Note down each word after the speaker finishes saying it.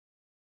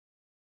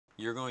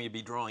you're going to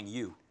be drawing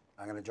you.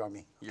 I'm going to draw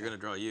me. You're going to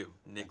draw you,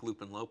 Nick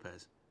Lupin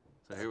Lopez.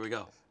 So here we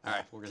go. All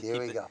right, we're going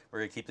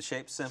to keep the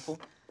shape simple,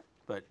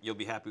 but you'll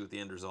be happy with the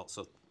end result.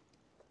 So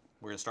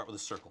we're going to start with a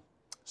circle.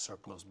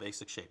 Circle. Most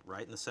basic shape,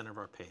 right in the center of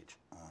our page.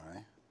 All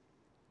right.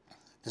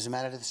 Does it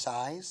matter the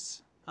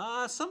size?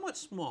 Somewhat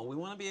small. We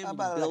want to be able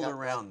to build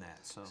around that.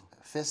 So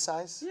fist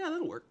size? Yeah,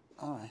 that'll work.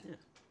 All right. Yeah.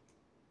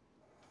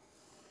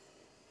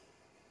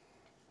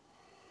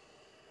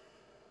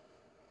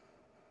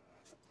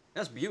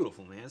 That's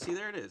beautiful, man. See,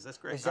 there it is. That's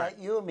great. Is that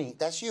you or me?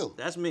 That's you.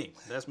 That's me.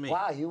 That's me.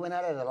 Wow, you went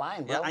out of the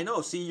line, bro. Yeah, I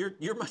know. See,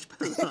 you're much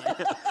better than I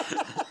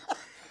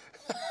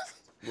am.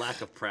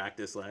 Lack of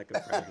practice. All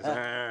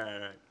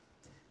right.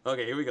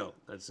 Okay, here we go.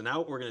 So now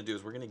what we're going to do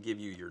is we're going to give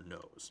you your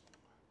nose.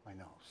 My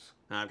nose.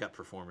 Now I've got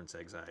performance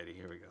anxiety.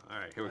 Here we go. All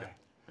right, here we go.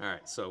 All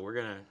right, so we're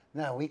going to...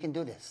 No, we can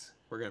do this.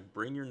 We're going to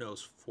bring your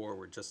nose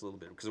forward just a little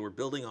bit because we're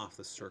building off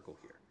the circle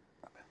here.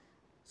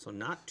 So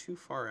not too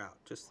far out.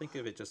 Just think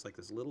of it just like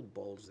this little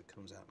bulge that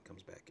comes out and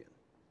comes back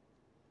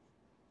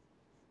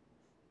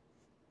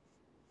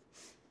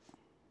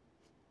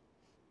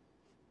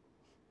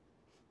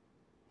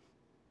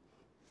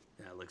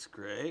in. That looks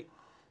great.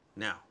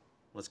 Now,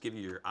 let's give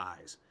you your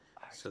eyes.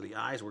 So the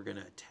eyes we're going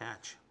to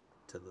attach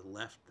to the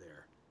left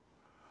there.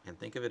 And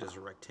think of it as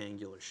a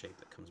rectangular shape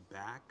that comes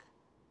back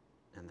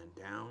and then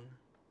down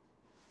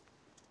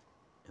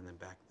and then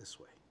back this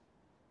way.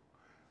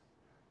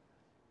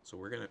 So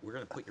we're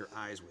gonna put your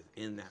eyes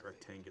within that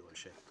rectangular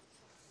shape.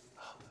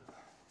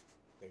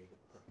 There you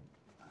go.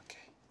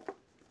 Okay. So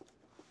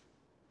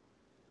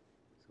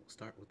we'll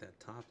start with that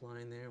top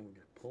line there. We're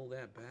gonna pull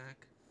that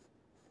back.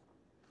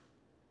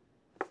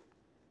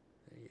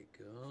 There you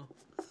go.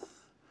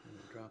 And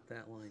we'll drop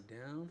that line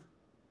down.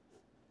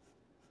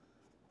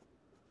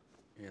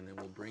 And then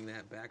we'll bring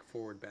that back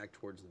forward, back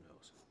towards the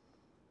nose.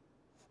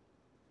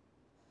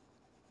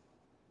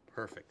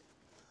 Perfect.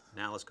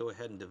 Now let's go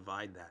ahead and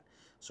divide that.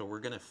 So we're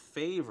going to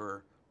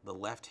favor the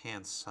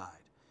left-hand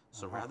side.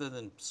 So rather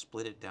than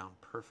split it down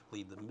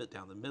perfectly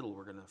down the middle,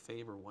 we're going to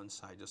favor one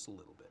side just a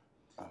little bit.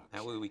 Okay.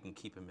 That way we can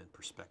keep them in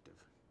perspective.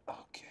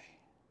 Okay.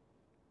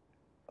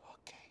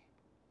 Okay.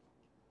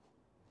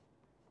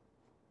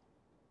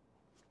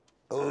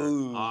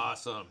 Oh.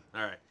 Awesome.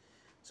 All right.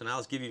 So now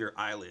let's give you your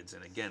eyelids.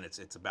 And again,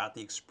 it's about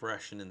the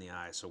expression in the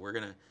eyes. So we're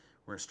gonna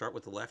start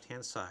with the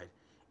left-hand side,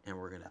 and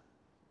we're gonna,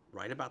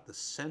 right about the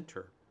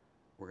center,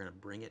 we're gonna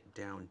bring it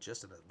down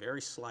just at a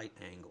very slight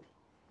angle.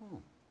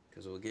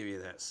 Because we'll give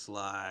you that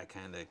sly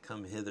kind of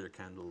come hither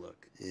kind of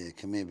look. Yeah,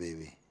 come here,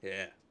 baby.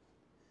 Yeah.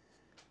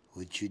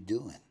 What you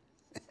doing?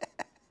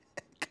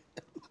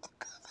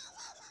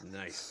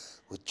 Nice.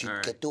 What you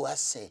 ¿Qué tú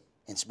haces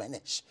in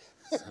Spanish?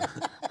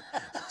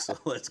 So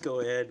let's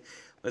go ahead.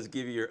 Let's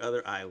give you your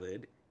other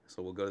eyelid.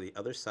 So we'll go to the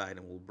other side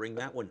and we'll bring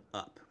that one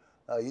up.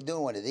 Oh, you're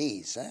doing one of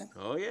these, huh?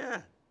 Oh,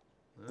 yeah.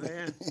 Oh,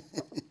 yeah.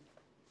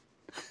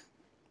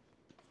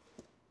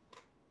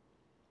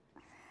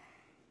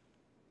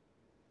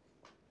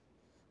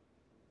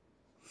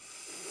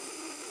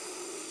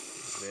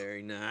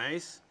 Very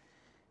nice.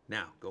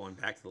 Now, going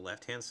back to the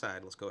left-hand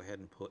side, let's go ahead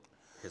and put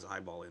his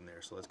eyeball in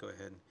there. So let's go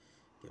ahead and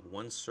give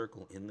one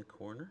circle in the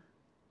corner.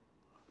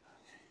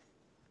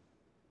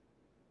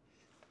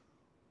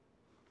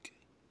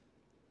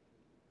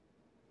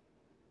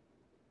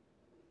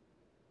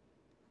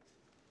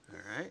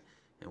 All right,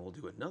 and we'll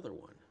do another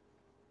one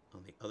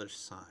on the other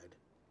side.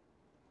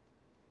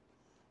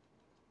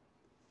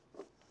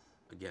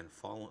 Again,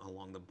 follow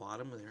along the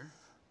bottom there,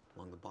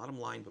 along the bottom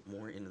line, but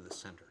more into the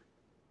center.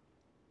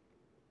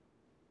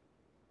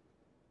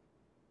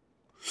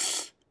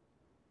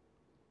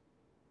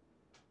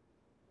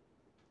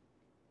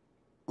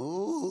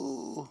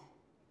 Ooh.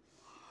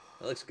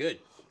 That looks good.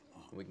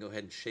 We can go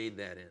ahead and shade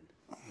that in.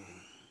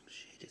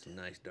 Get some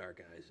nice dark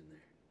eyes in there.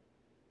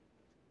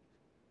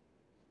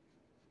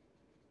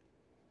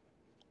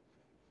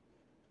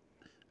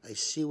 I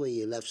see where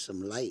you left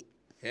some light.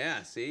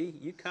 Yeah, see?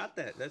 You caught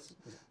that. That's,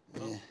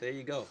 well, yeah. There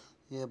you go.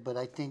 Yeah, but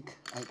I think,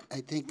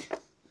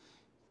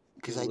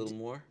 because a little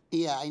more?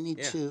 Yeah, I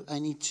need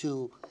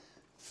to,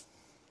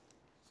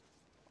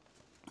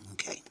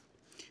 okay.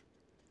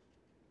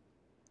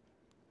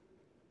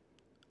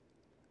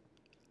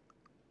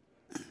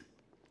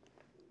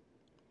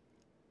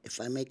 If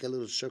I make a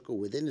little circle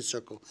within the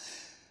circle,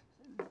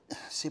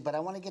 see, but I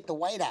want to get the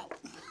white out.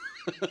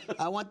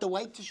 I want the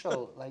white to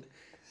show, like.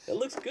 It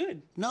looks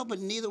good. No, but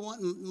neither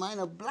one, mine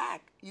are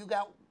black. You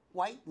got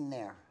white in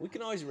there. We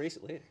can always erase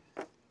it later.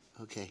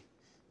 Okay.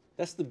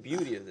 That's the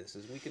beauty of this,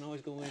 is we can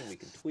always go in, we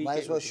can tweak it. Might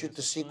as well shoot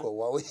the sequel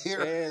while we're here.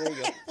 Yeah, there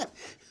you go.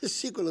 The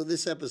sequel of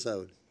this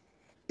episode.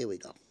 Here we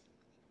go.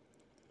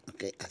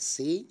 Okay,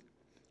 así,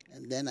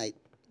 and then I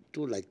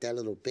do like that a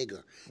little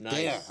bigger. Nice.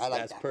 There, I like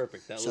That's that.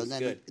 perfect. That looks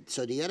good.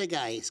 So the other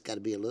guy's got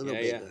to be a little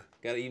bigger. Yeah,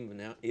 got to even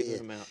them out.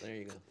 There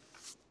you go.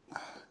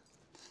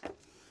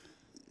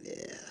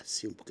 Yeah,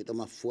 así un poquito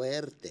más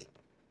fuerte.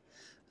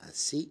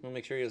 Así. We'll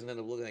make sure he doesn't end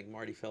up looking like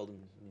Marty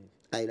Feldman.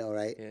 I know,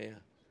 right? Yeah.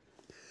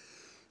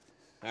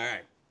 All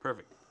right,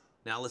 perfect.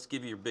 Now let's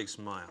give you your big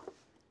smile.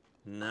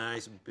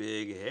 Nice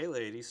big, hey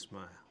ladies,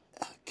 smile.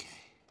 Okay.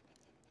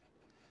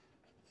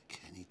 Okay,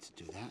 I need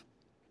to do that.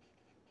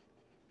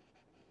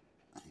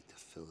 I need to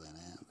fill that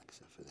in,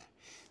 except for that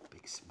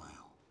big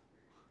smile.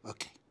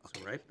 Okay, okay.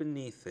 So right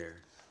beneath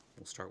there,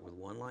 we'll start with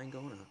one line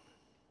going up.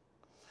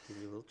 Give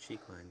you a little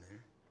cheek line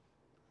there,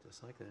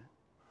 just like that.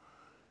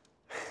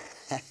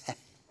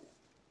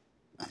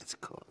 That's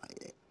cool.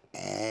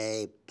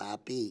 Hey,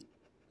 Papi.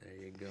 There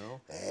you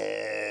go.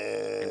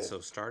 Hey. And so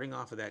starting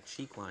off of that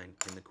cheek line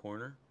in the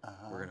corner,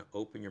 we're going to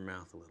open your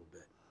mouth a little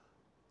bit.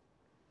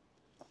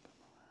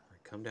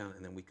 Right, come down,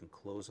 and then we can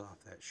close off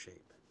that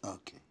shape.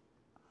 Okay.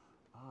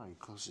 Oh, you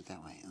close it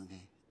that way.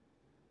 Okay.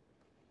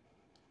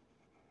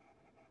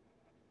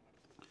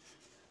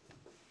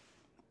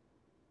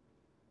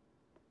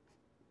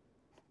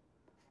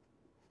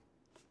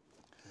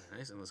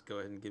 Nice, and let's go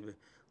ahead and give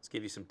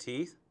you some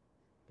teeth.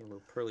 Get a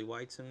little pearly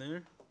whites in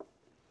there.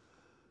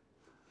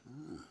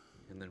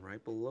 And then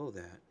right below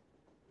that,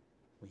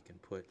 we can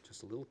put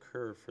just a little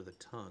curve for the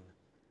tongue,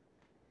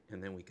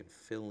 and then we can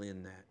fill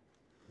in that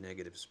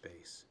negative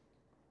space.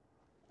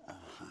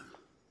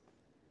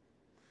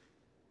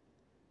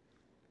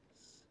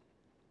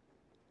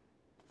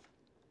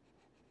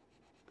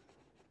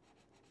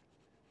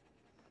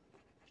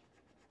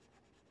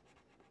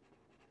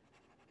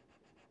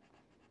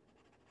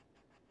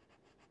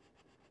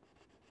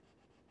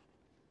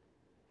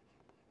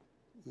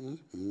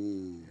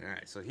 All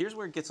right, so here's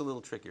where it gets a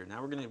little trickier.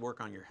 Now we're going to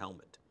work on your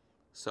helmet.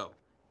 So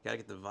you got to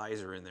get the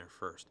visor in there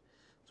first.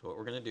 So what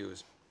we're going to do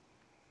is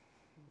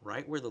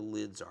right where the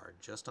lids are,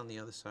 just on the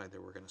other side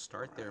there, we're going to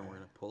start there and we're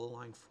going to pull a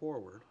line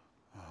forward.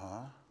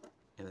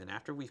 And then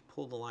after we've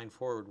pulled the line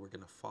forward, we're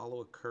going to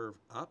follow a curve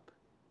up,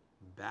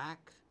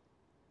 back,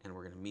 and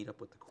we're going to meet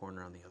up with the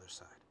corner on the other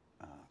side.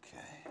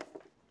 Okay.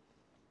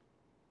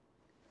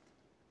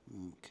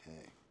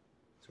 Okay.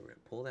 So we're going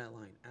to pull that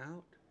line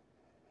out,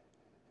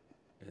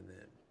 and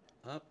then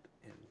up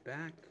and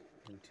back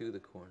and to the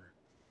corner.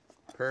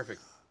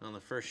 Perfect on the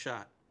first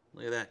shot.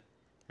 Look at that.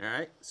 All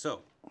right,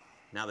 so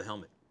now the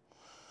helmet.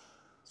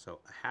 So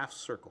a half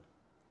circle.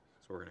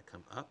 So we're going to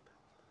come up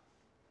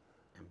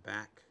and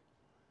back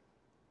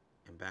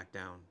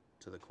down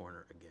to the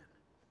corner again.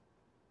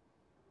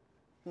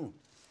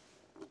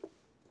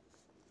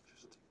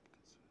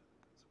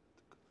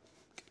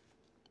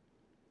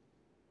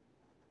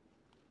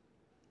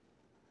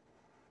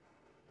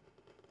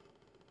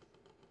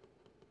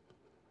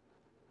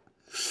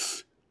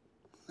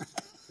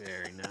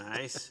 Very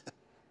nice.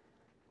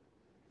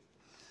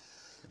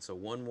 And so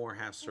one more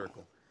half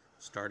circle,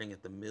 starting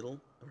at the middle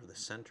or the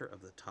center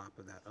of the top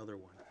of that other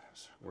one.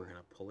 We're going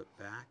to pull it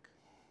back,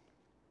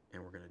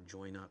 and we're going to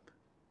join up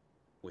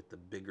with the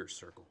bigger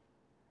circle.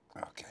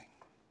 Okay.